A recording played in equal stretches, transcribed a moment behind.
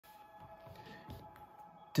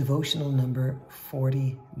Devotional number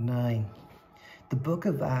 49. The book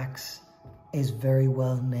of Acts is very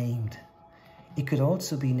well named. It could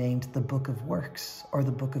also be named the book of works or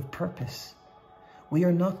the book of purpose. We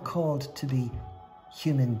are not called to be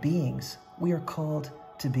human beings. We are called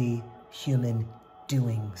to be human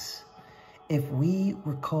doings. If we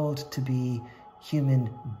were called to be human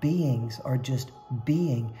beings or just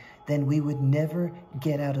being, then we would never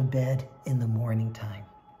get out of bed in the morning time.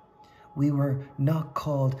 We were not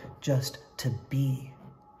called just to be.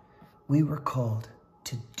 We were called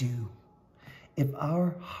to do. If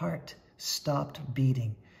our heart stopped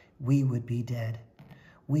beating, we would be dead.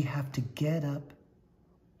 We have to get up,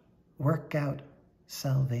 work out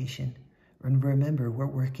salvation. And remember, we're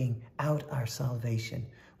working out our salvation.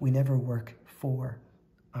 We never work for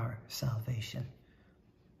our salvation.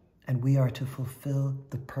 And we are to fulfill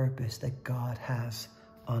the purpose that God has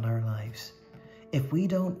on our lives. If we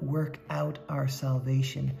don't work out our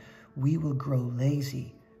salvation, we will grow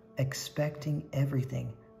lazy, expecting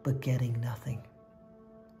everything but getting nothing.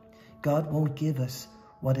 God won't give us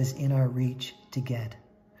what is in our reach to get.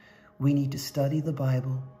 We need to study the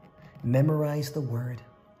Bible, memorize the Word,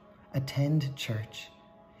 attend church,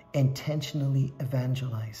 intentionally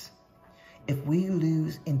evangelize. If we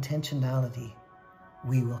lose intentionality,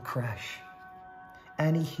 we will crash.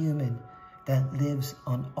 Any human that lives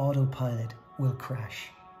on autopilot will crash.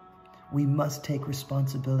 We must take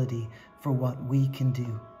responsibility for what we can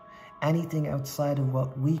do. Anything outside of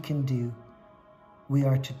what we can do, we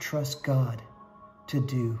are to trust God to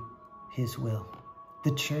do His will.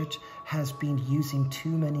 The church has been using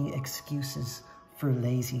too many excuses for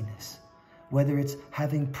laziness, whether it's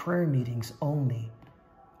having prayer meetings only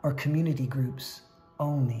or community groups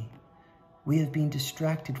only. We have been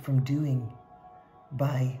distracted from doing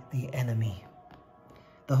by the enemy.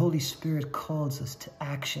 The Holy Spirit calls us to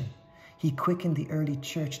action. He quickened the early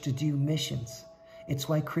church to do missions. It's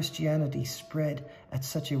why Christianity spread at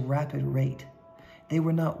such a rapid rate. They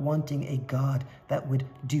were not wanting a God that would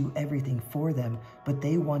do everything for them, but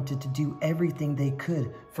they wanted to do everything they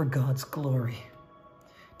could for God's glory.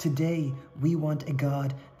 Today, we want a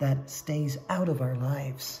God that stays out of our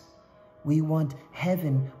lives. We want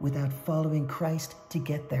heaven without following Christ to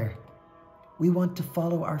get there. We want to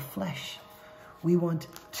follow our flesh. We want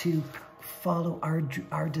to follow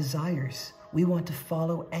our desires. We want to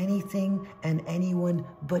follow anything and anyone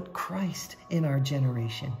but Christ in our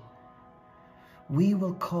generation. We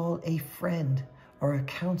will call a friend or a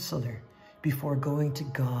counselor before going to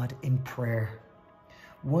God in prayer.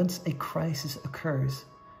 Once a crisis occurs,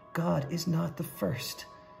 God is not the first.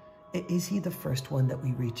 Is He the first one that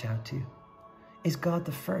we reach out to? Is God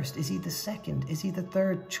the first? Is He the second? Is He the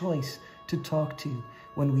third choice to talk to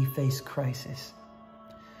when we face crisis?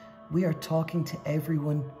 We are talking to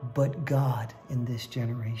everyone but God in this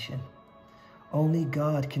generation. Only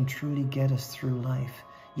God can truly get us through life,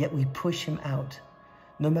 yet we push Him out.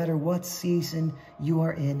 No matter what season you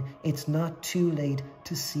are in, it's not too late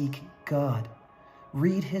to seek God.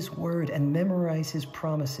 Read His Word and memorize His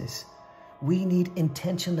promises. We need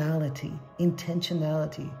intentionality,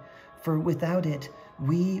 for without it,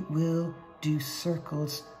 we will do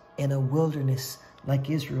circles in a wilderness like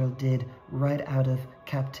Israel did right out of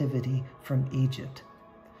captivity from Egypt.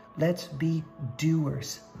 Let's be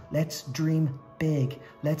doers. Let's dream big.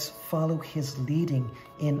 Let's follow His leading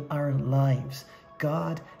in our lives.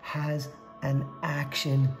 God has an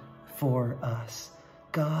action for us.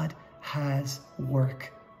 God has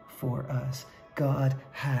work for us. God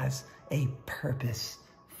has a purpose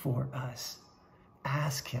for us.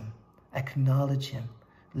 Ask Him, acknowledge Him,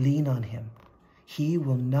 lean on Him. He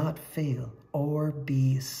will not fail or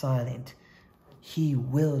be silent. He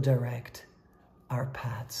will direct our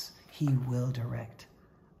paths. He will direct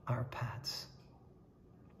our paths.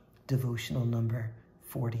 Devotional number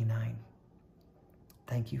 49.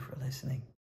 Thank you for listening.